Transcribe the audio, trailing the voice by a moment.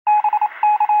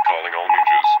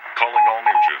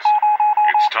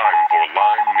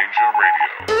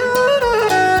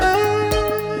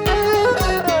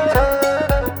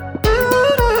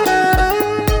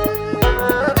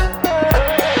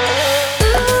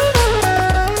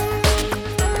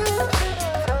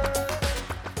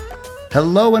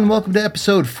Hello and welcome to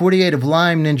episode 48 of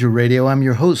Lyme Ninja Radio. I'm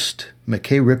your host,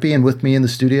 McKay Rippey, and with me in the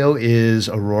studio is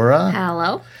Aurora.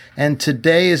 Hello. And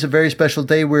today is a very special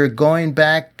day. We're going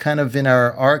back kind of in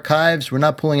our archives. We're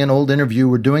not pulling an old interview.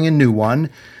 We're doing a new one,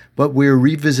 but we're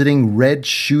revisiting Red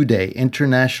Shoe Day,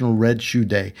 International Red Shoe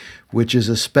Day, which is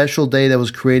a special day that was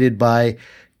created by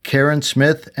Karen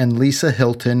Smith and Lisa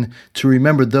Hilton to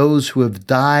remember those who have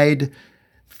died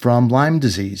from Lyme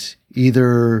disease,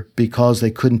 either because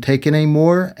they couldn't take it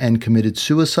anymore and committed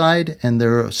suicide, and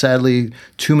there are sadly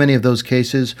too many of those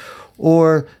cases,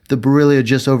 or the Borrelia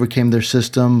just overcame their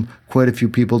system. Quite a few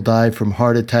people died from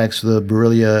heart attacks. The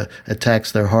Borrelia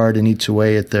attacks their heart and eats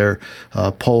away at their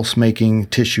pulse-making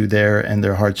tissue there, and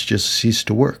their hearts just cease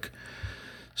to work.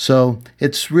 So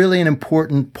it's really an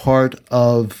important part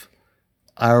of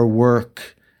our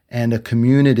work and a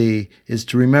community is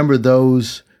to remember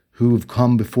those who've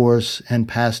come before us and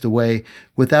passed away.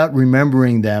 Without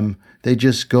remembering them, they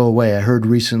just go away. I heard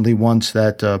recently once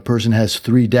that a person has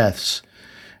 3 deaths.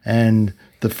 And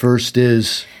the first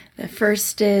is... Karen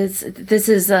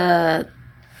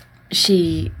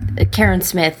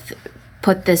Smith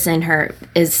put this in her,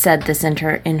 said this in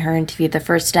her interview. The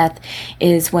first death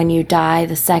is when you die,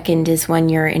 the second is when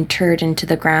you're interred into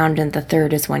the ground, and the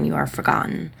third is when you are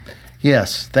forgotten.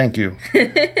 Yes, thank you.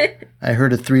 I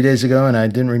heard it 3 days ago, and I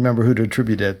didn't remember who to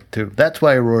attribute it to. That's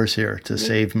why Aurora's here, to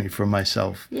save me from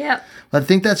myself. Yeah. I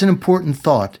think that's an important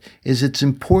thought, is it's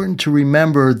important to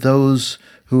remember those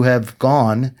who have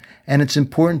gone, and it's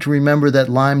important to remember that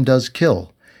Lyme does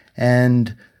kill.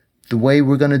 And the way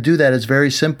we're going to do that is very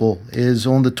simple, is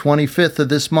on the 25th of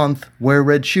this month, wear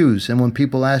red shoes. And when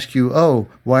people ask you, oh,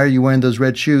 why are you wearing those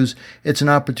red shoes? It's an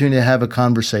opportunity to have a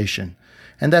conversation.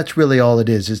 And that's really all it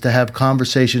is to have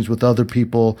conversations with other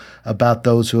people about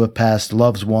those who have passed,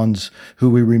 loved ones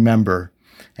who we remember.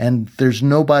 And there's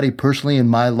nobody personally in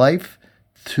my life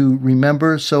to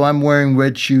remember, so I'm wearing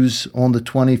red shoes on the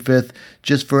 25th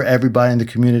just for everybody in the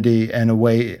community and a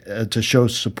way to show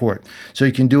support. So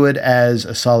you can do it as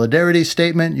a solidarity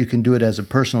statement, you can do it as a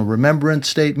personal remembrance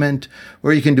statement,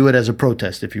 or you can do it as a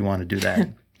protest if you want to do that.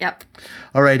 Yep.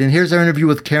 All right, and here's our interview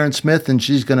with Karen Smith, and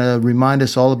she's going to remind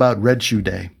us all about Red Shoe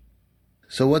Day.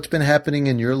 So what's been happening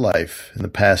in your life in the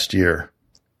past year?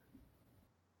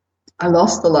 I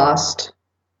lost the last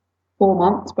 4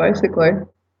 months, basically,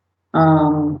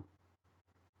 to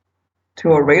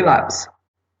a relapse.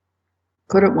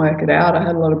 Couldn't work it out. I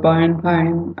had a lot of bone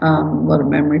pain, a lot of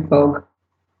memory fog,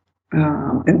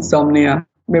 insomnia,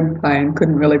 rib pain,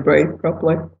 couldn't really breathe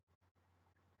properly.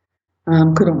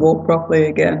 Couldn't walk properly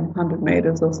again, 100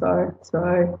 metres or so.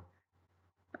 So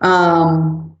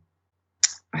I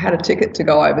had a ticket to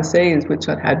go overseas, which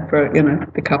I'd had for,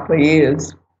 a couple of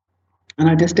years. And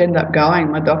I just ended up going.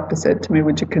 My doctor said to me,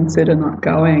 would you consider not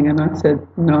going? And I said,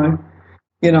 no.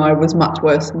 I was much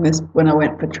worse than this when I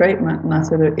went for treatment. And I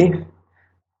said, if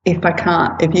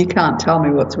you can't tell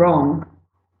me what's wrong,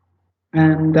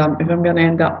 and if I'm going to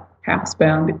end up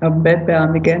housebound,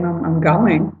 bedbound again, I'm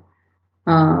going.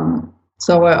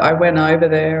 So I went over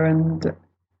there and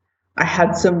I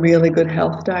had some really good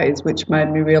health days, which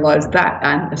made me realise that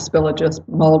and Aspergillus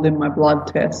mould in my blood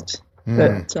test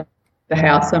that the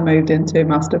house I moved into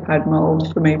must have had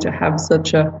mould for me to have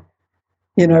such a,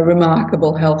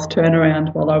 remarkable health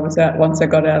turnaround while I was out once I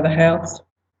got out of the house.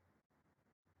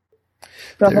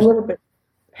 So I'm a little bit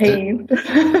peeved.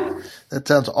 That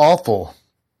sounds awful.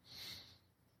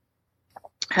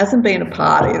 Hasn't been a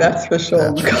party, that's for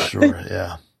sure. That's for sure,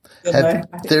 yeah.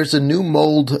 There's a new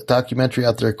mold documentary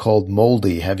out there called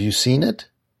Moldy. Have you seen it?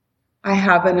 I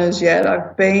haven't as yet.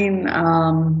 I've been,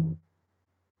 I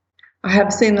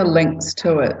have seen the links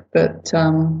to it, but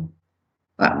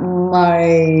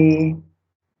my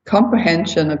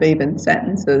comprehension of even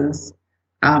sentences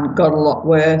got a lot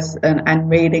worse,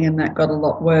 and reading and that got a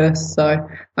lot worse. So,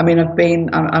 I'm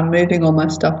moving all my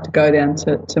stuff to go down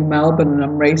to Melbourne, and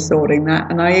I'm resorting that.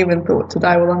 And I even thought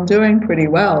today, well, I'm doing pretty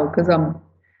well because I'm,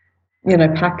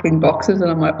 packing boxes and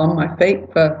I'm on my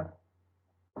feet for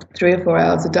 3 or 4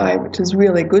 hours a day, which is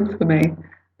really good for me.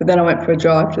 But then I went for a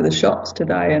drive to the shops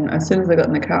today, and as soon as I got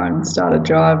in the car and started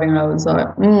driving, I was like,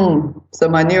 so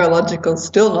my neurological's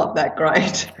still not that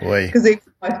great. Because even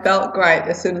if I felt great,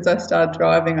 as soon as I started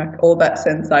driving, all that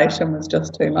sensation was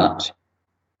just too much.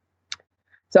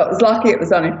 So it was lucky it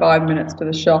was only 5 minutes to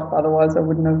the shop, otherwise I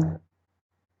wouldn't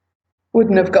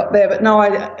have got there. But no,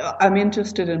 I'm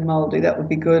interested in Moldy. That would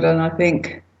be good. And I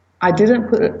think I didn't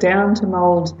put it down to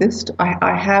mould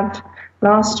I have.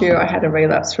 Last year I had a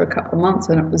relapse for a couple of months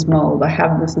and it was mould. I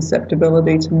have the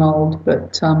susceptibility to mould,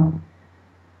 but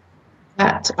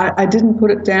that I didn't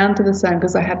put it down to the same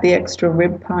because I had the extra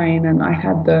rib pain and I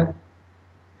had the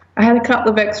I had a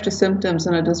couple of extra symptoms,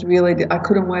 and I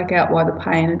couldn't work out why the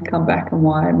pain had come back and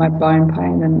why my bone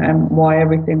pain and why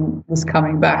everything was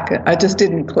coming back. I just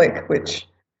didn't click, which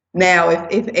now,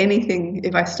 if anything,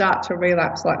 if I start to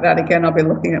relapse like that again, I'll be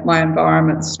looking at my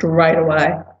environment straight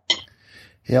away.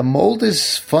 Yeah, mold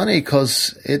is funny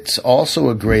because it's also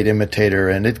a great imitator,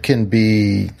 and it can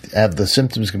have the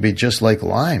symptoms can be just like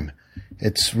Lyme.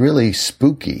 It's really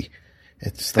spooky.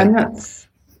 It's like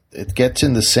it gets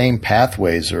in the same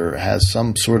pathways or has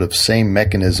some sort of same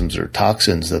mechanisms or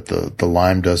toxins that the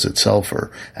Lyme does itself or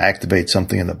activates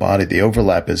something in the body. The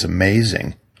overlap is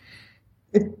amazing.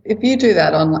 If you do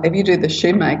that if you do the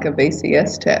Shoemaker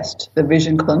VCS test, the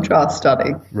vision contrast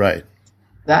study, right,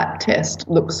 that test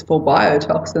looks for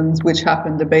biotoxins, which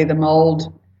happen to be the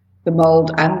mold and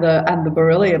the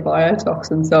Borrelia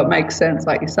biotoxins. So it makes sense,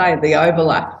 like you say, the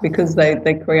overlap, because they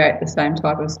create the same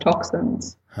type of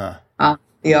toxins. Huh.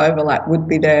 The overlap would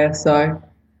be there. So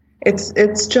it's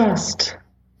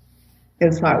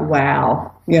like,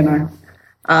 wow, you know.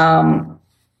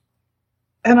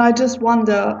 And I just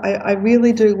wonder, I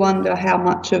really do wonder how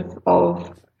much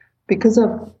of because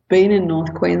I've been in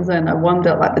North Queensland, I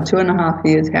wonder, like the 2.5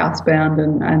 years housebound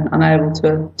and unable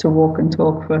to walk and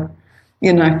talk for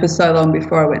so long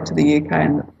before I went to the UK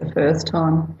and the first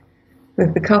time.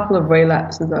 With the couple of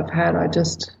relapses I've had,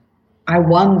 I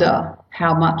wonder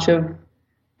how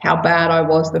bad I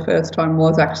was the first time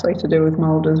was actually to do with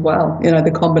mold as well. You know,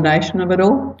 the combination of it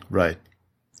all. Right.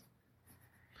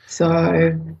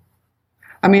 So,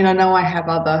 I mean, I know I have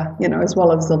other, as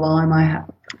well as the Lyme, I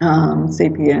have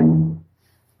CPN,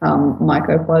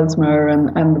 Mycoplasma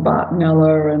and the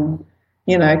Bartonella and,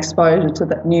 exposure to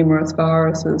the numerous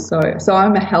viruses. So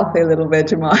I'm a healthy little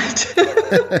Vegemite.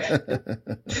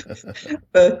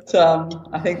 But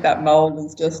I think that mold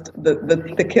is just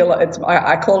the killer.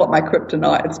 I call it my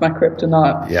kryptonite. It's my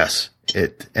kryptonite. Yes.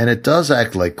 It does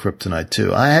act like kryptonite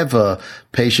too. I have a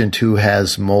patient who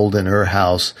has mold in her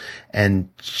house, and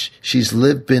she's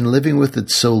been living with it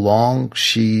so long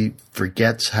she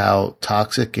forgets how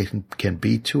toxic it can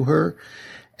be to her.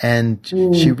 And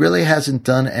she really hasn't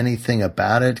done anything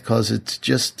about it because it's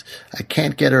just, I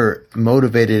can't get her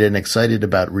motivated and excited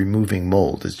about removing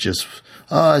mold. It's just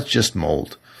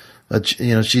mold.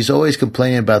 She's always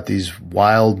complaining about these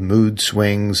wild mood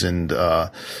swings and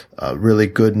really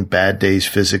good and bad days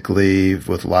physically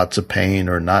with lots of pain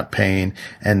or not pain.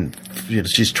 And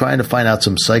she's trying to find out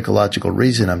some psychological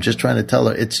reason. I'm just trying to tell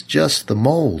her it's just the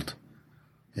mold.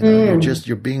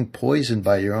 You're being poisoned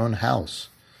by your own house.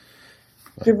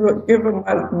 Give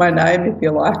her my name if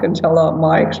you like and tell her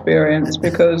my experience,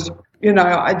 because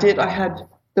I had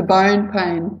the bone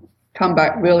pain come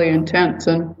back really intense,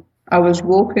 and I was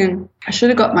walking. I should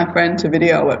have got my friend to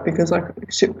video it, because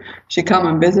she come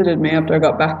and visited me after I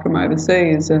got back from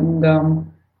overseas, and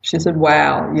she said,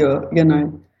 "Wow,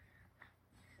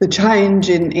 the change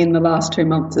in the last 2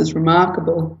 months is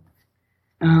remarkable."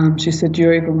 She said,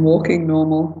 "You're even walking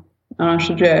normal." And I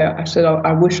said, "Yeah." I said,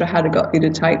 I wish I had got you to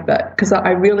take that, because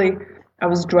I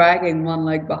was dragging one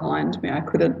leg behind me. I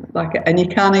couldn't, and you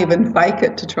can't even fake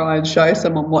it to try and show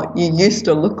someone what you used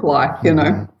to look like,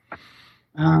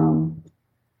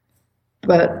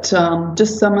 But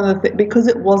just some of the things, because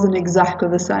it wasn't exactly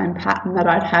the same pattern that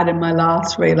I'd had in my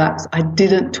last relapse, I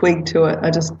didn't twig to it. I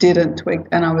just didn't twig,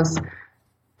 and I was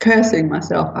cursing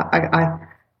myself.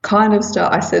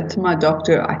 I said to my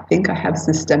doctor, I think I have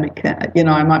systemic,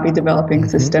 I might be developing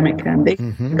systemic candida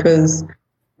because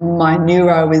my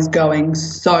neuro is going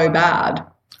so bad.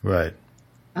 Right.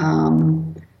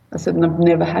 I said, and I've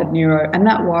never had neuro, and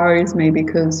that worries me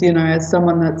because, as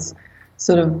someone that's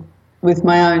sort of with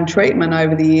my own treatment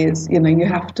over the years, you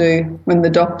have to, when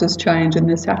the doctors change and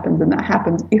this happens and that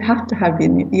happens, you have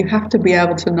to be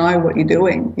able to know what you're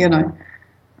doing, You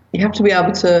have to be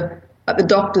able to. The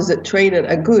doctors that treat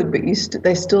it are good, but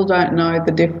they still don't know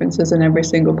the differences in every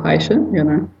single patient,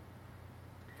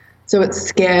 So it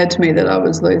scared me that I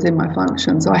was losing my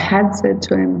function. So I had said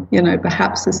to him,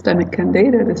 perhaps systemic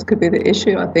candida, this could be the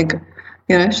issue. I think,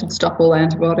 should stop all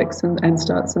antibiotics and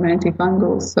start some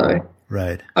antifungals. So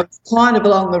right. I was kind of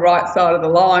along the right side of the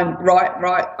line,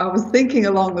 right. I was thinking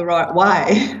along the right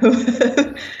way.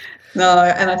 No,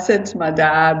 and I said to my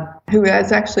dad, who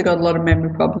has actually got a lot of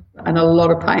memory problems and a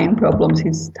lot of pain problems,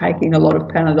 he's taking a lot of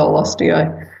Panadol Osteo.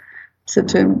 I said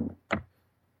to him,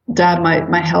 Dad,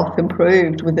 my health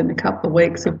improved within a couple of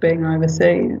weeks of being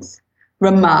overseas,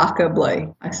 remarkably.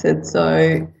 I said,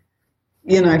 so,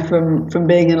 from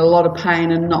being in a lot of pain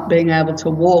and not being able to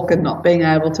walk and not being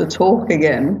able to talk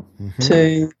again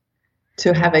to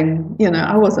to having,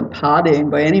 I wasn't partying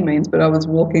by any means, but I was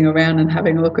walking around and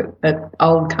having a look at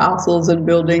old castles and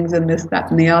buildings and this,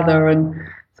 that, and the other. And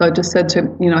so I just said to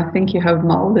him, I think you have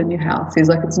mold in your house. He's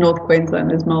like, it's North Queensland,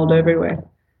 there's mold everywhere.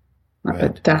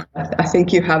 Right. But I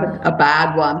think you have a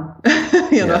bad one,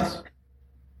 Yes.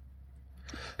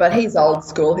 But he's old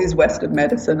school. He's Western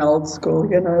medicine, old school,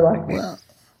 like.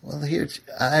 Well, here's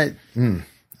I'm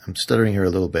stuttering here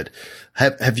a little bit.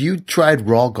 Have you tried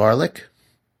raw garlic?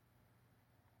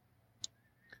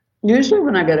 Usually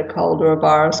when I get a cold or a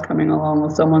virus coming along or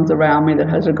someone's around me that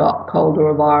has a cold or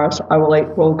a virus, I will eat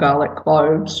raw garlic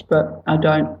cloves, but I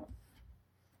don't.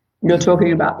 You're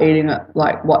talking about eating it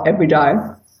like what, every day?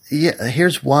 Yeah,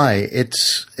 here's why.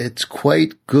 It's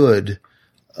quite good,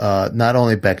 not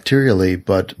only bacterially,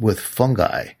 but with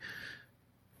fungi.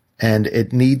 And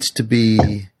it needs to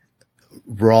be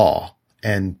raw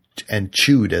and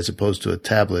chewed as opposed to a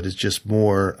tablet is just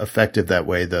more effective that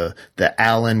way. The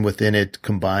alum within it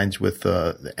combines with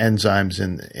the enzymes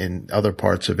in other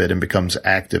parts of it and becomes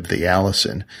active, the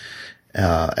allicin,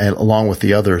 and along with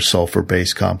the other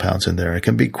sulfur-based compounds in there. It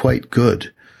can be quite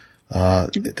good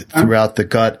throughout the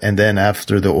gut, and then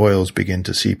after the oils begin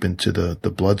to seep into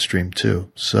the bloodstream too.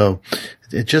 So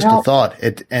it's just a thought.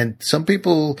 And some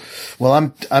people,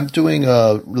 well, I'm doing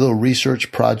a little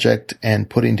research project and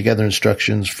putting together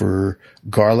instructions for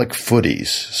garlic footies.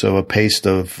 So a paste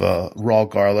of raw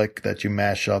garlic that you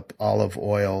mash up, olive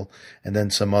oil, and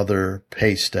then some other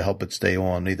paste to help it stay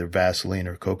on, either Vaseline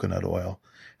or coconut oil.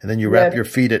 And then you wrap your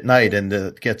feet at night and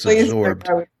it gets absorbed.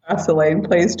 Vaseline,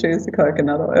 please choose the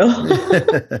coconut oil.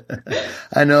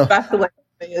 I know. Vaseline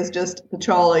is just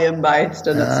petroleum based,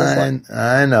 and it's just like,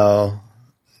 I know.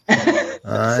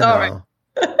 sorry. Know.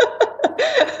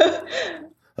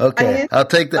 Okay, I'll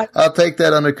take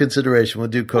that under consideration. We'll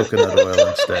do coconut oil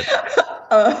instead.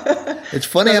 It's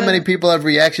funny how many people have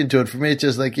reaction to it. For me, it's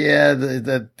just like,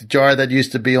 the jar that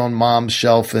used to be on mom's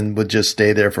shelf and would just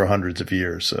stay there for hundreds of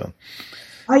years. So.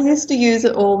 I used to use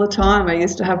it all the time. I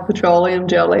used to have petroleum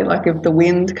jelly. Like if the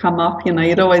wind come up,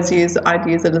 I'd use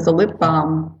it as a lip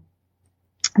balm.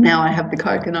 Now I have the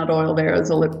coconut oil there as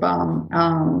a lip balm.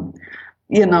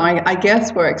 I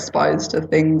guess we're exposed to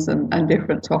things and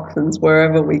different toxins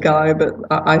wherever we go, but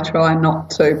I try not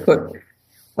to put,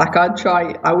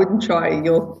 I wouldn't try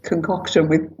your concoction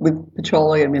with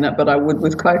petroleum in it, but I would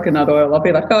with coconut oil. I'll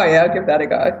be like, oh yeah, I'll give that a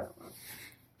go.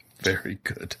 Very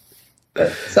good.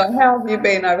 So how have you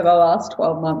been over the last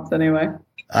 12 months anyway?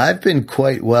 I've been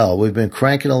quite well. We've been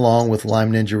cranking along with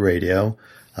Lyme Ninja Radio.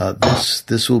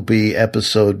 This will be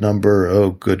episode number,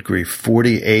 oh good grief,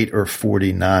 48 or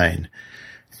 49.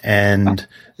 And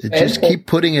just keep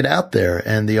putting it out there,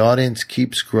 and the audience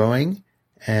keeps growing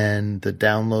and the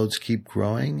downloads keep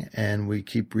growing and we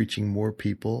keep reaching more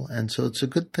people. And so it's a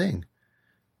good thing.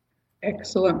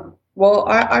 Excellent. Well,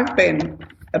 I've been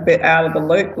a bit out of the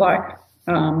loop,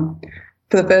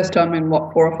 for the first time in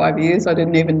 4 or 5 years, I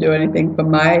didn't even do anything for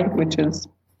May, which is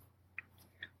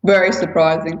very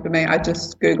surprising for me. I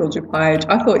just Googled your page.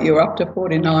 I thought you were up to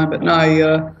 49, but no,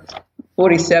 you're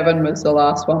 47 was the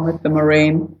last one with the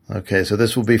Marine. Okay, so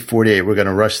this will be 48. We're going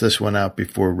to rush this one out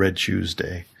before Red Shoes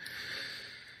Day.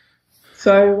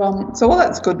 So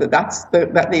that's good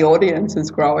that the audience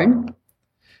is growing.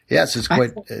 Yes,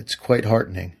 it's quite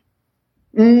heartening.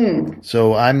 Mm.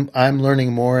 So I'm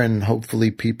learning more, and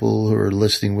hopefully people who are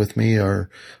listening with me are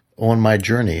on my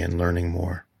journey and learning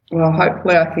more. Well,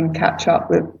 hopefully I can catch up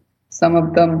with some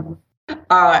of them.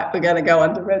 All right, we're going to go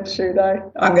on to Red Shoe Day.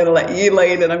 I'm going to let you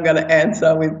lead, and I'm going to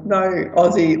answer with no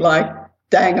Aussie,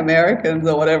 dang Americans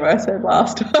or whatever I said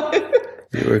last time.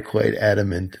 You were quite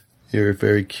adamant. You were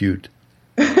very cute.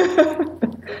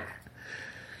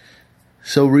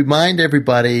 So remind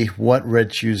everybody what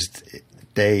Red Shoes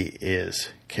Day is,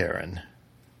 Karen,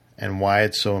 and why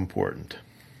it's so important.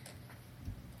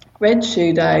 Red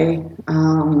Shoe Day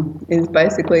is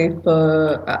basically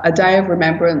for a day of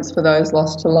remembrance for those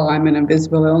lost to Lyme and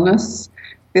invisible illness.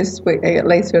 This week,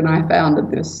 Lisa and I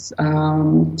founded this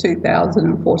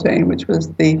 2014, which was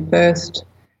the first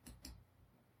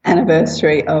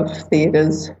anniversary of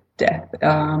Theodore's death.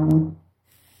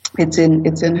 It's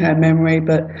in her memory,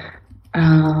 but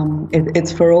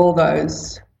it's for all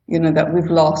those that we've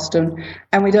lost, and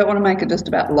we don't want to make it just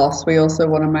about loss. We also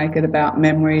want to make it about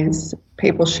memories,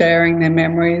 people sharing their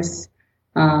memories,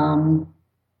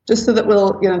 just so that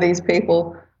these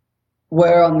people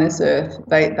were on this earth.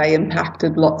 They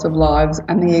impacted lots of lives,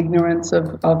 and the ignorance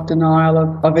of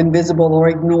denial of invisible or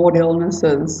ignored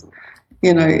illnesses,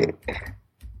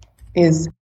 is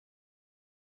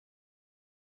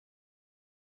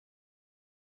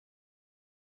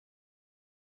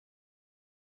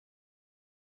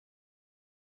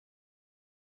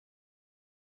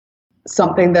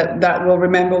something that we'll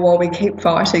remember while we keep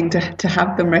fighting to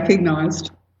have them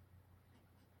recognised.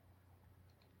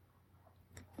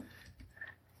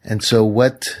 And so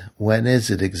when is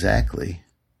it exactly?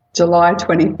 July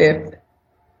 25th.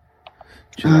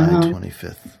 July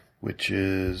 25th, which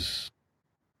is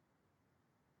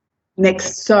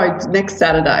next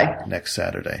Saturday. Next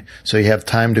Saturday. So you have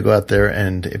time to go out there,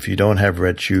 and if you don't have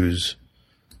red shoes,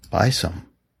 buy some.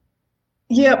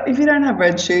 Yep, if you don't have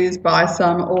red shoes, buy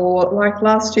some. Or like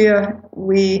last year,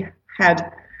 we had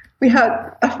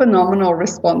a phenomenal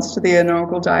response to the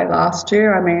inaugural day last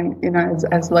year. I mean, you know,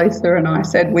 as Lisa and I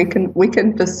said, we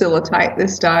can facilitate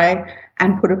this day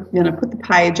and put the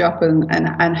page up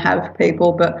and have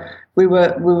people. But we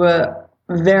were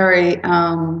very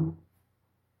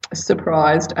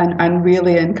surprised and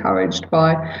really encouraged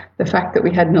by the fact that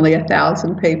we had nearly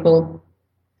 1,000 people,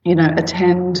 you know,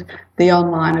 attend the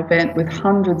online event with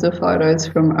hundreds of photos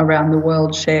from around the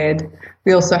world shared.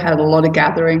 We also had a lot of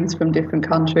gatherings from different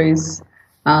countries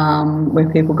where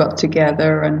people got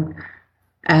together,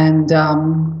 and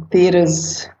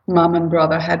theatre's mum and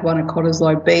brother had one at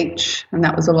Cottesloe Beach, and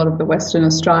that was a lot of the Western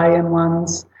Australian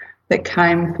ones that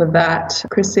came for that.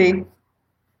 Chrissy,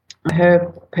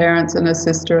 her parents and her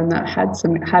sister and that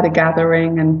had a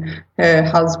gathering, and her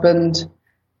husband,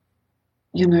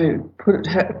 you know,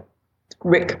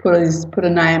 Rick put a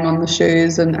name on the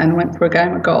shoes and went for a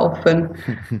game of golf, and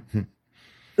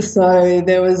so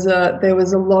there was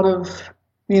a lot of,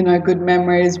 you know, good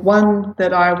memories. One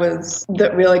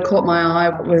that really caught my eye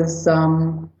was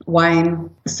Wayne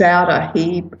Souder.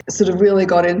 He sort of really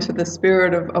got into the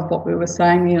spirit of what we were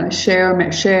saying, you know,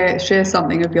 share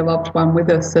something of your loved one with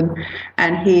us,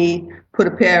 and he put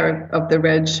a pair of the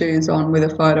red shoes on with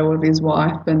a photo of his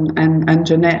wife and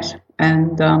Jeanette,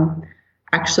 and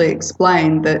actually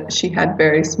explained that she had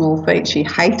very small feet. She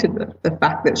hated the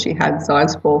fact that she had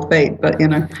size 4 feet, but, you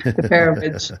know, the pair of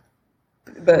red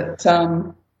but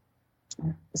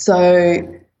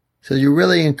So you're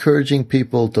really encouraging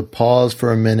people to pause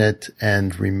for a minute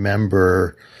and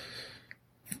remember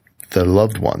their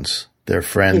loved ones, their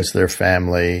friends, their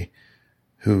family,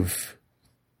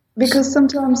 because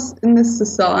sometimes in this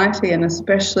society, and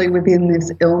especially within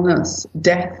this illness,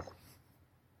 death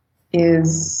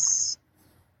is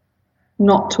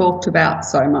not talked about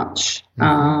so much.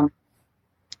 Mm-hmm.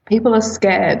 People are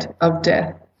scared of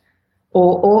death,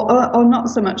 or not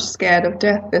so much scared of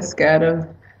death. They're scared of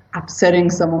upsetting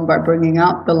someone by bringing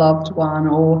up the loved one,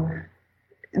 or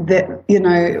that, you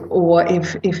know, or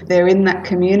if they're in that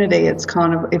community, it's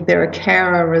kind of, if they're a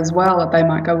carer as well, they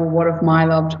might go, well, what if my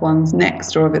loved one's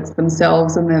next, or if it's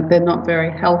themselves and they're not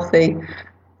very healthy,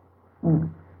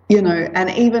 you know. And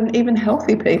even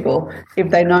healthy people, if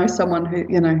they know someone who,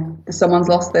 you know, someone's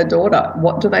lost their daughter,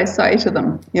 what do they say to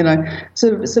them, you know?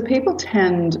 So people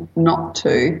tend not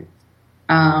to.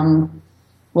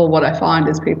 Well, what I find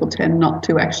is people tend not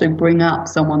to actually bring up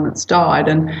someone that's died,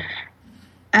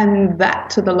 and that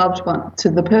to the loved one, to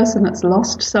the person that's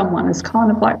lost someone, is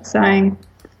kind of like saying,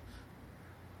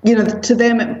 you know, to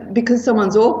them, because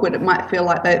someone's awkward, it might feel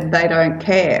like they don't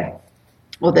care,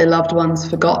 or their loved one's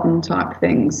forgotten type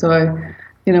thing. So,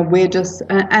 you know, we're just,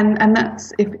 and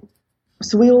that's,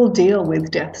 so we all deal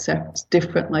with death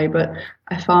differently, but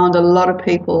I found a lot of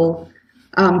people,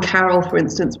 Carol, for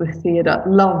instance, with theatre,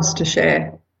 loves to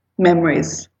share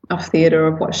memories of theatre,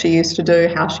 of what she used to do,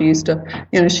 how she used to,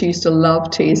 you know, she used to love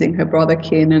teasing her brother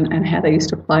Ken and how they used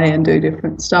to play and do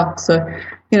different stuff. So,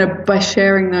 you know, by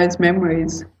sharing those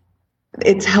memories,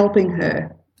 it's helping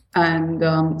her. And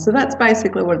so that's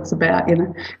basically what it's about, you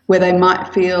know, where they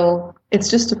might feel it's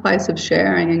just a place of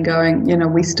sharing and going, you know,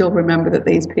 we still remember that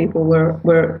these people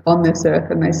were on this earth,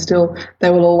 and they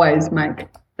will always make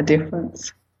a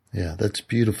difference. Yeah, that's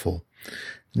beautiful.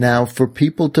 Now, for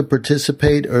people to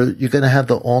participate, are you going to have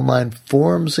the online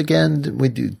forums again? We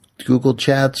do Google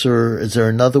Chats, or is there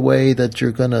another way that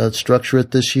you're going to structure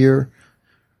it this year?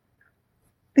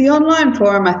 The online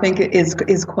forum, I think,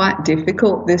 is quite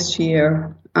difficult this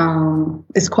year.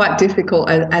 It's quite difficult,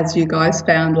 as you guys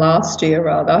found last year,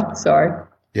 rather. Sorry.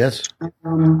 Yes.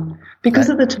 Because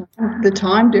of the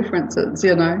time differences,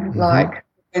 you know, mm-hmm. like,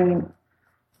 and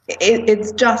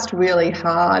it's just really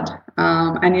hard.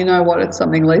 And you know what? It's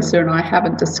something Lisa and I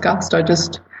haven't discussed. I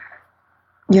just,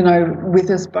 you know, with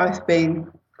us both being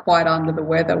quite under the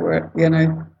weather, we're, you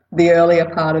know, the earlier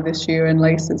part of this year, and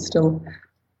Lisa's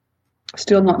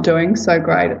still not doing so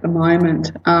great at the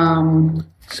moment.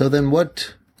 So then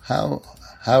how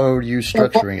are you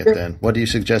structuring it then? What do you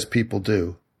suggest people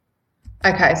do?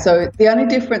 Okay, so the only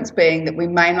difference being that we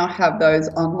may not have those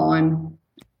online,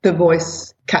 the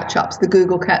voice catch-ups, the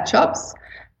Google catch-ups,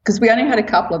 because we only had a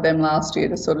couple of them last year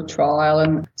to sort of trial,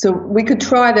 and so we could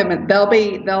try them. And they'll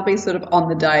be sort of on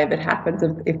the day if it happens.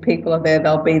 If people are there,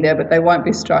 they'll be there, but they won't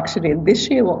be structured in. This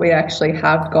year, what we actually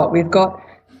have got, we've got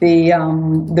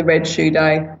the Red Shoe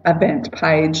Day event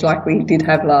page like we did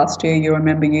have last year. You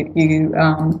remember you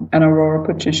and Aurora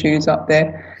put your shoes up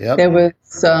there. Yep. There was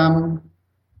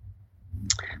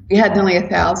we had nearly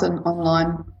 1,000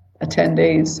 online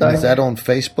attendees. So is that on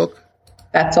Facebook?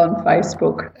 That's on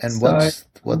Facebook. And so,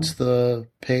 what's the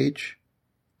page?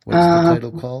 What's the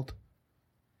title called?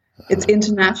 It's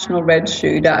International Red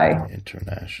Shoe Day.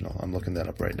 International. I'm looking that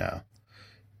up right now.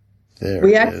 There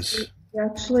We it actually, is. we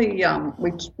actually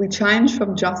we changed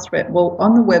from just red. Well,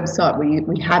 on the website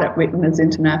we had it written as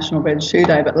International Red Shoe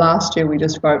Day, but last year we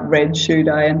just wrote Red Shoe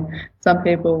Day, and some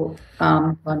people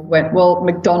went, well,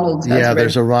 McDonald's has Yeah, Red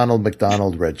there's a Ronald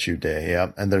McDonald Red Shoe Day.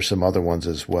 Yeah, and there's some other ones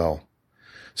as well.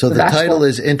 So the title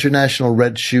is International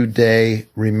Red Shoe Day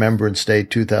Remembrance Day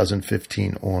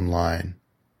 2015 online.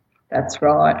 That's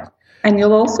right. And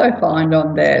you'll also find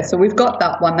on there, so we've got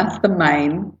that one. That's the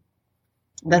main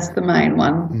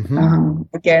one.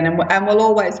 Again, and we'll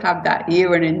always have that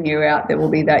year in and year out. There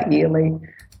will be that yearly,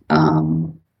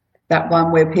 that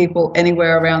one where people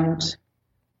anywhere around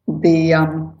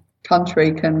the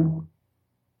country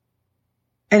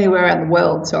anywhere around the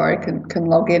world, can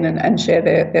log in and share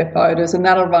their photos, and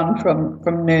that'll run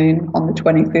from noon on the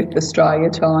 25th Australia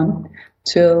time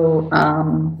till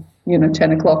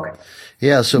 10 o'clock.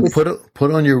 Yeah, so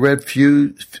put on your red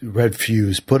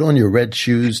fuse, put on your red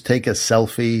shoes, take a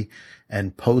selfie,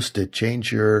 and post it.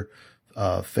 Change your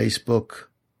Facebook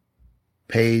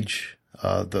page,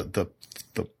 the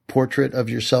portrait of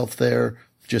yourself there.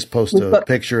 Just post a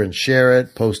picture and share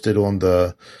it. Post it on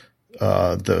the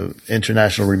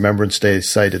International Remembrance Day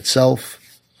site itself.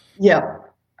 Yeah,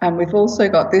 and we've also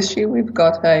got this year. We've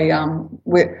got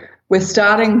we're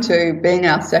starting to, being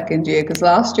our second year, because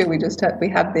last year we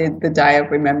had the day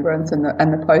of remembrance and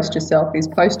the post your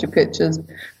selfies, post your pictures,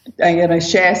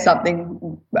 share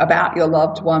something about your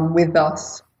loved one with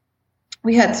us.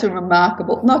 We had some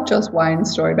remarkable, not just Wayne's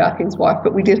story about his wife,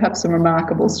 but we did have some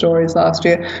remarkable stories last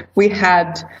year. We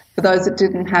had, for those that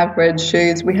didn't have red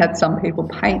shoes, we had some people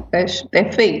paint their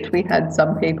feet. We had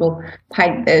some people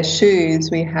paint their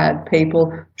shoes. We had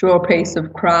people draw a piece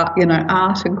of craft,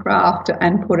 art and craft,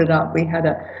 and put it up. We had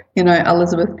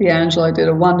Elizabeth D'Angelo did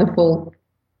a wonderful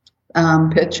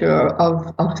picture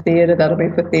of theatre. That'll be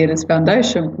for Theatres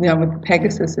Foundation, with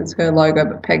Pegasus is her logo,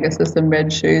 but Pegasus and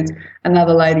red shoes.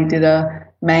 Another lady did a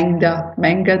manga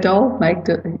doll, with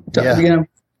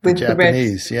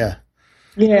Japanese, the red.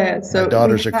 Yeah. So my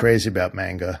daughters are crazy about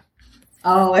manga.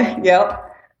 Oh, yeah.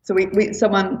 So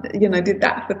someone did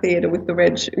that for theatre with the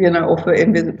red, or for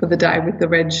the day with the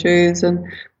red shoes, and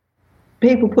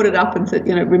people put it up and said,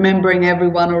 remembering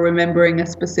everyone or remembering a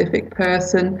specific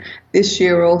person. This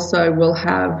year also we'll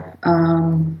have,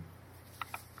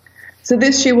 so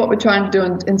this year what we're trying to do,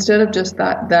 instead of just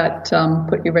that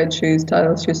put your red shoes,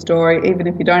 tell us your story, even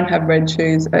if you don't have red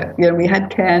shoes, we had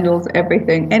candles,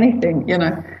 everything, anything,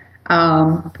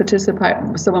 participate.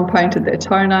 Someone painted their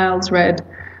toenails red.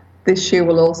 This year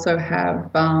we'll also have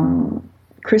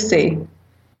Chrissy,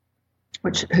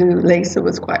 who Lisa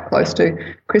was quite close to.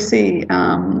 Chrissy,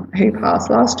 who passed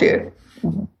last year.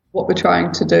 What we're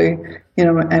trying to do,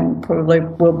 and probably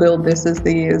we'll build this as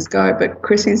the years go, but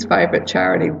Chrissy's favourite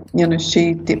charity,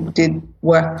 she did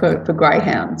work for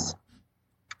greyhounds.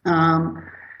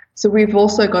 So we've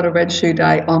also got a Red Shoe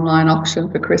Day online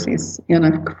auction for Chrissy's,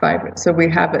 favourite. So we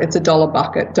have, it's a $1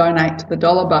 bucket. Donate to the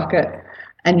 $1 bucket,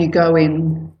 and you go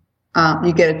in,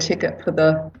 you get a ticket for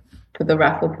the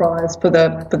raffle prize, for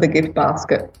the gift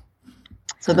basket.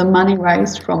 So the money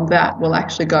raised from that will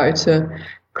actually go to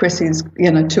Chrissy's,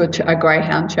 to a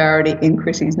greyhound charity in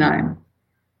Chrissy's name.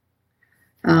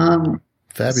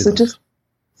 Fabulous.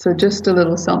 So just a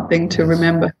little something to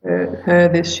remember her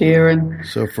this year. And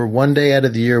so for one day out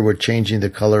of the year, we're changing the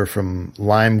color from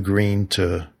lime green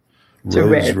to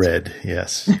rose red.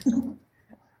 Yes.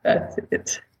 That's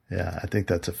it. Yeah, I think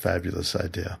that's a fabulous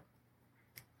idea.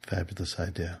 Fabulous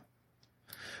idea.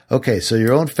 Okay, so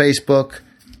you're on Facebook.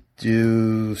 Do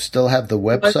you still have the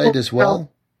website as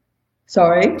well?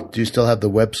 Sorry? Do you still have the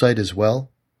website as well?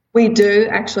 We do.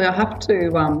 Actually, I have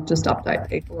to just update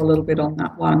people a little bit on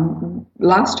that one.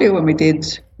 Last year when we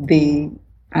did the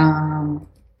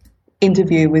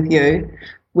interview with you,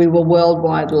 we were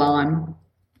Worldwide Lyme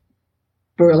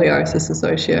Borreliosis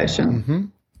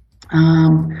Association.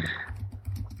 Mm-hmm.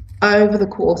 Over the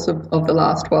course of the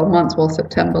last 12 months,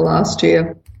 October last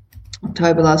year.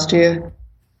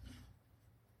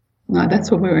 No,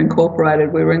 that's when we were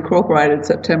incorporated. We were incorporated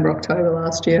September, October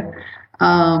last year.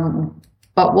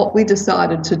 But what we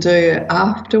decided to do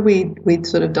after we'd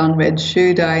sort of done Red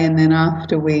Shoe Day, and then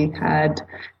after we had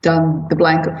done the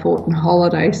Blanket Fort and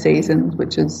holiday seasons,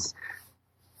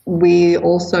 we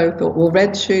also thought, well,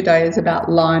 Red Shoe Day is about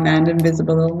Lyme and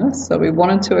invisible illness, so we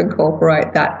wanted to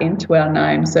incorporate that into our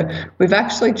name. So we've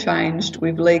actually changed.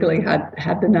 We've legally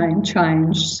had the name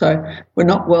changed, so we're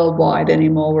not worldwide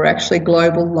anymore. We're actually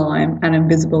Global Lyme and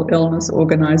Invisible Illness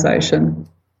Organisation.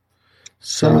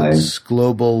 So it's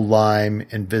Global Lyme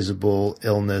Invisible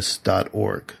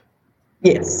Illness.org.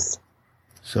 Yes.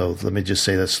 So let me just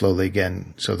say that slowly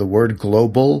again. So the word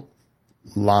Global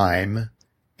Lyme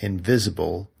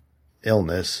Invisible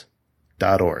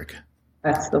Illness.org.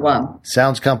 That's the one.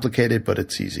 Sounds complicated, but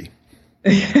it's easy.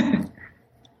 And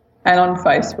on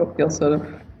Facebook, you'll sort of,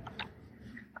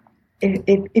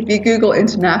 if you Google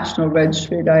International Red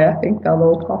Shoe Day, I think they'll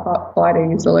all pop up quite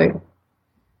easily.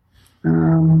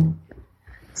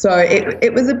 So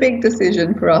it was a big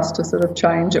decision for us to sort of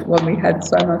change it when we had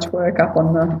so much work up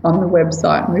on the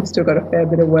website, and we've still got a fair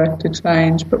bit of work to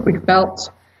change, but we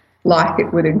felt like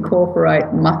it would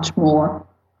incorporate much more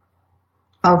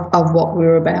of what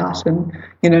we're about, and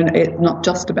it's not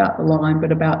just about the Lyme,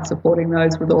 but about supporting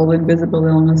those with all invisible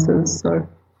illnesses.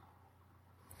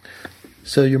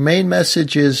 So your main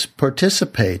message is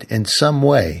participate in some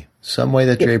way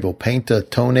that you're able. Paint a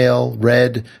toenail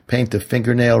red, paint a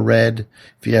fingernail red.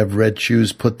 If you have red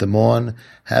shoes, put them on.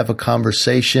 Have a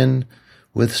conversation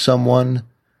with someone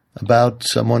about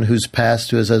someone who's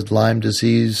passed who has Lyme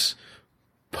disease.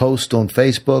 Post on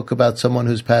Facebook about someone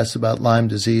who's passed about Lyme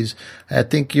disease. I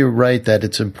think you're right that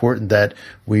it's important that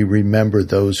we remember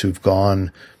those who've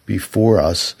gone before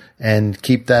us and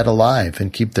keep that alive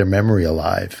and keep their memory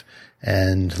alive.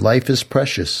 And life is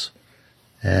precious.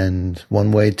 And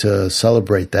one way to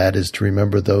celebrate that is to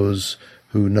remember those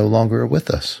who no longer are with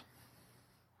us.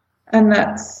 And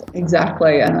that's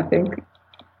exactly, and I think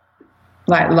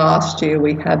like last year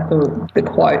we had the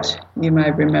quote, you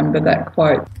may remember that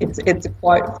quote. It's a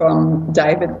quote from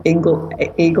David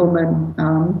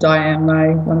Eagleman. Diane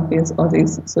Ray, one of his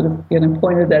Aussies, sort of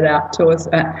pointed that out to us,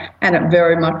 and it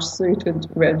very much suited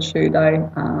Red Shoe Day.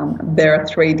 There are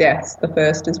 3 deaths. The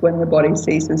first is when the body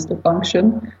ceases to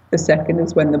function. The second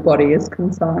is when the body is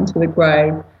consigned to the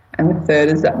grave. And the third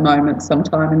is that moment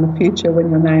sometime in the future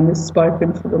when your name is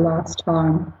spoken for the last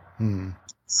time.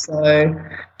 So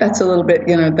that's a little bit,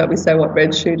 that we say what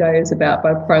Red Shoe Day is about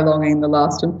by prolonging the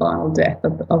last and final death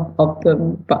of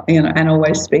them, but, and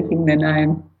always speaking their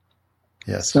name.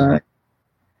 Yes. So,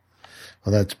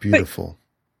 well, that's beautiful.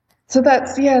 So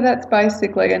that's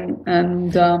basically,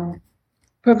 and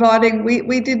providing,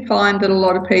 we did find that a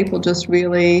lot of people just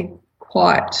really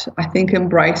quite, I think,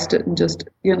 embraced it and just,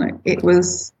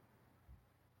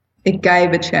 it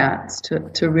gave a chance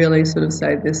to really sort of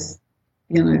say this,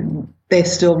 they're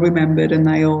still remembered and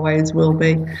they always will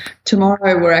be.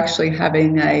 Tomorrow we're actually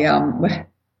having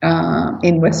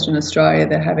in Western Australia,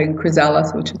 they're having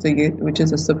Chrysalis, which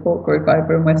is a support group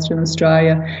over in Western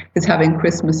Australia, is having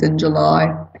Christmas in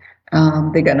July.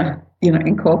 They're going to,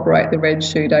 incorporate the Red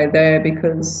Shoe Day there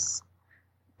because,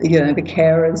 some of the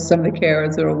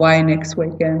carers are away next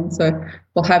weekend. So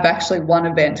we'll have actually one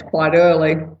event quite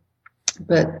early.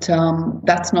 But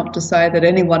that's not to say that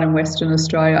anyone in Western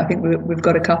Australia, I think we've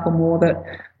got a couple more that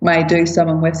may do some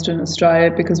in Western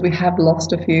Australia because we have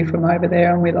lost a few from over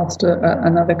there, and we lost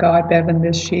another guy, Bevan,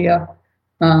 this year.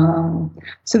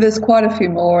 So there's quite a few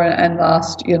more, and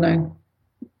last,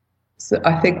 so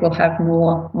I think we'll have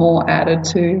more added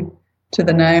to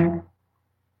the name.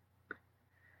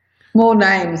 More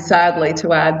names, sadly,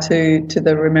 to add to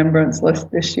the remembrance list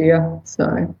this year.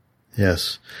 So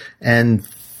yes, and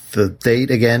the date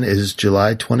again is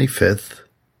July 25th.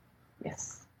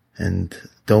 Yes. And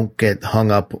don't get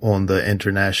hung up on the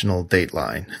international date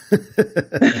line.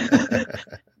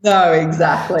 No,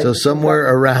 exactly. So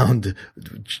somewhere around,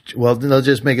 well, they'll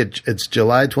just make it's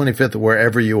July 25th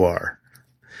wherever you are.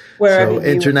 So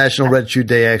International Red Shoe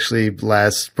Day actually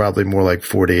lasts probably more like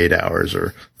 48 hours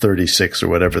or 36 or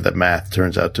whatever that math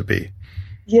turns out to be.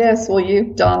 Yes, well,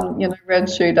 you've done, Red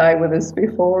Shoe Day with us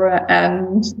before,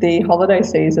 and the holiday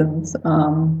seasons.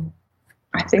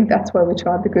 I think that's where we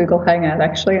tried the Google Hangout,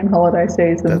 actually, in holiday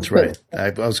seasons. That's right. I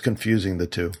was confusing the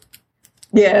two.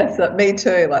 Yeah, so me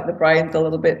too, like the brain's a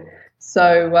little bit.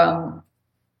 So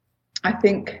I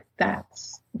think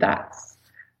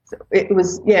it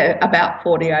was, about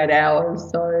 48 hours.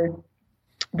 So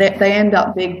they end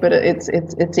up big, but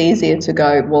it's easier to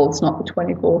go, well, it's not the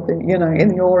 24th,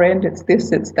 in your end, it's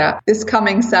this, it's that. This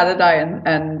coming Saturday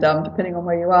and depending on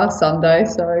where you are, Sunday,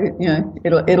 so,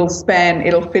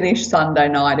 it'll finish Sunday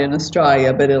night in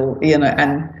Australia, but it'll,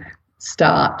 and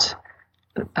start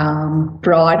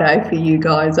Friday for you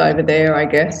guys over there, I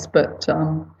guess. But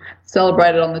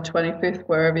celebrate it on the 25th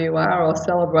wherever you are, or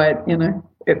celebrate,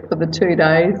 it for the 2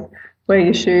 days. Wear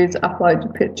your shoes, upload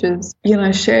your pictures,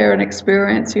 share an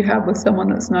experience you have with someone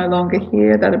that's no longer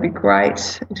here. That'd be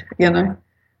great, And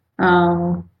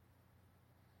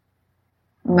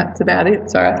that's about it.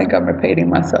 Sorry, I think I'm repeating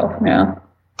myself now.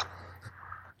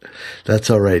 That's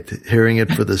all right. Hearing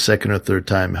it for the second or third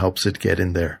time helps it get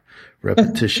in there.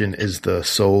 Repetition is the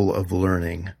soul of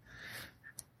learning.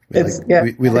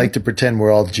 We like to pretend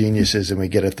we're all geniuses and we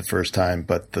get it the first time,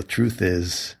 but the truth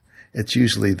is it's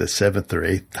usually the 7th or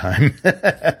 8th time.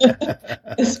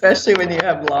 Especially when you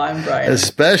have Lyme brain.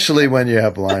 Especially when you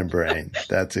have Lyme brain.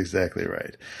 That's exactly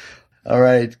right. All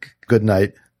right. Good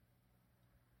night.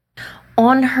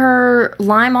 On her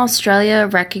Lyme Australia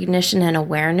Recognition and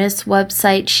Awareness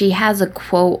website, she has a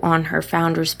quote on her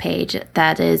founders page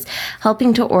that is,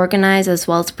 helping to organize as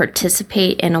well as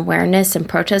participate in awareness and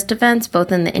protest events,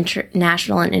 both in the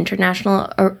national and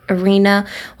international arena,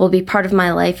 will be part of my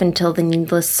life until the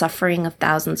needless suffering of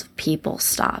thousands of people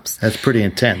stops. That's pretty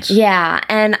intense. Yeah,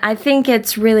 and I think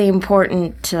it's really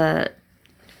important to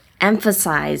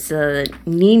emphasize the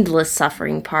needless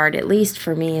suffering part, at least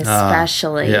for me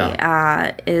especially,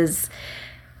 is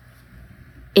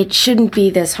it shouldn't be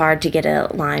this hard to get a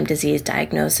Lyme disease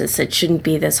diagnosis. It shouldn't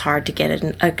be this hard to get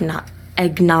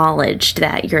acknowledged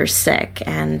that you're sick.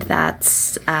 And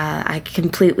that's, I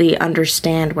completely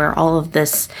understand where all of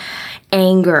this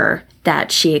anger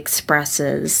that she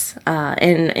expresses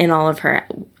in all of her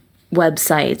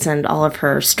websites and all of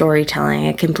her storytelling.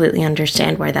 I completely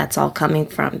understand where that's all coming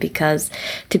from, because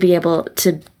to be able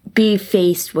to be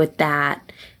faced with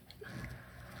that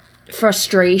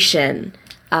frustration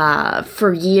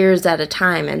for years at a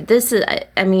time. And this is,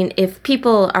 I mean, if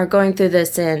people are going through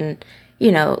this in,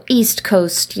 East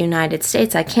Coast United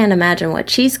States, I can't imagine what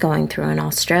she's going through in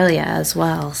Australia as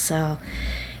well. So,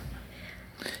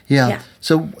 yeah.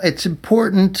 So it's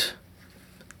important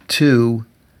to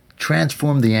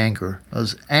transform the anger,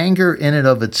 because anger in and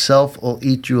of itself will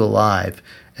eat you alive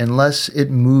unless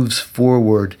it moves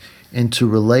forward into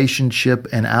relationship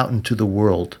and out into the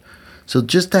world. So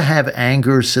just to have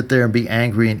anger, sit there and be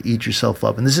angry and eat yourself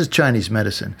up. And this is Chinese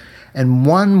medicine. And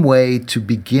one way to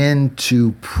begin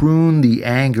to prune the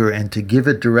anger and to give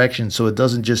it direction so it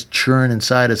doesn't just churn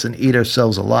inside us and eat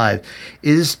ourselves alive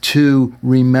is to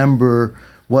remember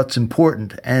what's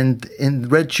important. And in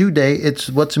Red Shoe Day, it's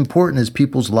what's important is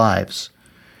people's lives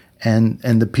and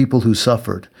the people who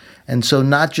suffered. And so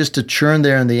not just to churn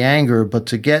there in the anger, but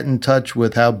to get in touch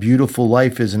with how beautiful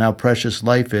life is and how precious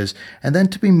life is, and then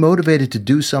to be motivated to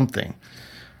do something,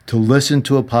 to listen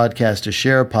to a podcast, to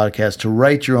share a podcast, to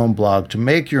write your own blog, to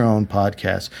make your own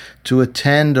podcast, to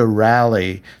attend a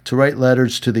rally, to write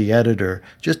letters to the editor,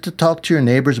 just to talk to your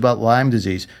neighbors about Lyme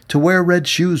disease, to wear red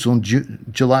shoes on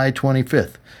July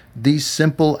 25th. These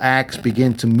simple acts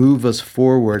begin to move us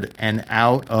forward and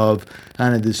out of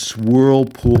kind of this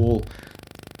whirlpool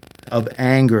of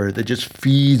anger that just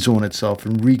feeds on itself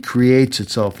and recreates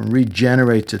itself and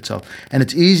regenerates itself. And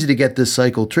it's easy to get this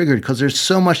cycle triggered because there's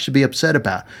so much to be upset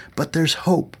about. But there's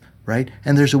hope, right?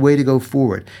 And there's a way to go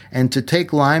forward. And to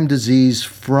take Lyme disease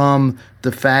from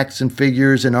the facts and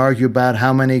figures and argue about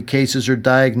how many cases are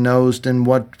diagnosed and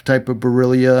what type of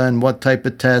Borrelia and what type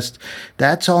of test,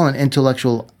 that's all an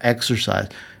intellectual exercise.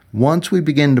 Once we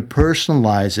begin to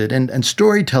personalize it, and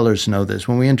storytellers know this.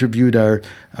 When we interviewed our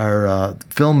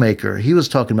filmmaker, he was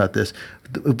talking about this.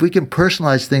 If we can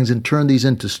personalize things and turn these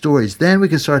into stories, then we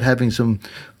can start having some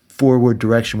forward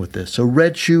direction with this. So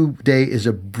Red Shoe Day is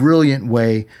a brilliant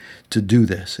way to do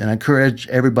this. And I encourage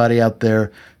everybody out there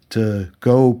to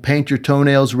go paint your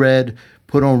toenails red,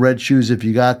 put on red shoes if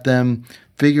you got them,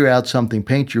 figure out something,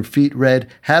 paint your feet red,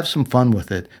 have some fun with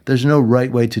it. There's no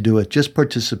right way to do it. Just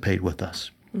participate with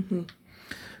us. Mm-hmm.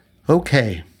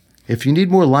 Okay. If you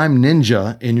need more Lyme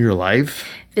Ninja in your life,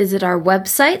 visit our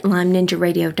website,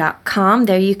 LymeNinjaRadio.com.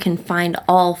 There you can find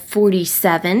all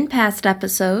 47 past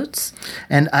episodes.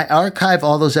 And I archive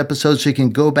all those episodes so you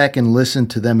can go back and listen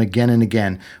to them again and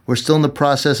again. We're still in the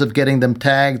process of getting them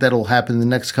tagged. That'll happen in the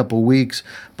next couple of weeks.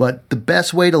 But the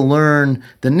best way to learn,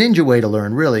 the ninja way to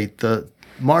learn, really, the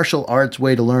martial arts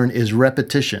way to learn is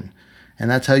repetition. And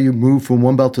that's how you move from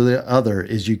one belt to the other,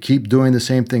 is you keep doing the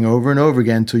same thing over and over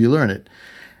again until you learn it.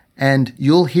 And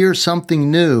you'll hear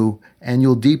something new and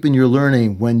you'll deepen your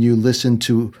learning when you listen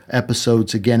to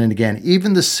episodes again and again.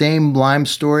 Even the same Lyme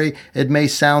story, it may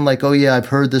sound like, oh yeah, I've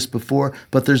heard this before,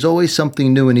 but there's always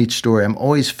something new in each story. I'm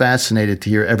always fascinated to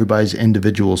hear everybody's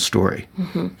individual story.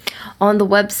 Mm-hmm. On the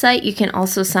website, you can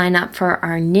also sign up for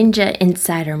our Ninja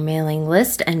Insider mailing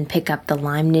list and pick up the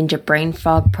Lyme Ninja Brain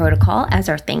Fog Protocol as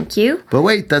our thank you. But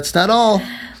wait, that's not all.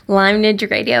 Lyme Ninja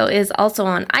Radio is also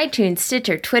on iTunes,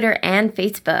 Stitcher, Twitter, and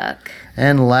Facebook.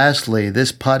 And lastly,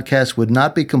 this podcast would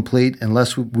not be complete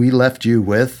unless we left you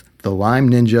with the Lyme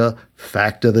Ninja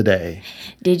Fact of the Day.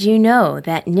 Did you know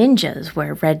that ninjas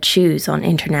wear red shoes on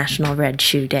International Red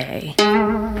Shoe Day?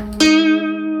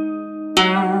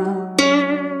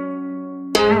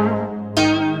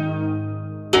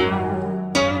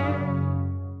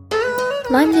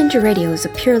 Lyme Ninja Radio is a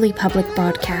purely public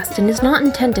broadcast and is not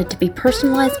intended to be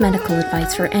personalized medical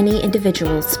advice for any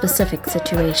individual's specific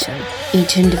situation.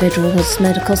 Each individual's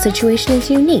medical situation is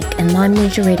unique, and Lyme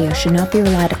Ninja Radio should not be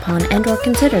relied upon and or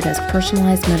considered as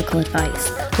personalized medical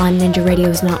advice. Lyme Ninja Radio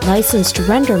is not licensed to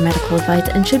render medical advice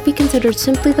and should be considered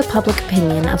simply the public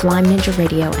opinion of Lyme Ninja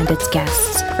Radio and its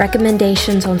guests.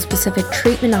 Recommendations on specific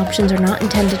treatment options are not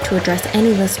intended to address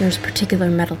any listener's particular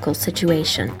medical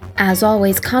situation. As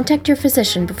always, contact your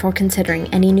physician before considering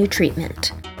any new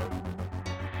treatment.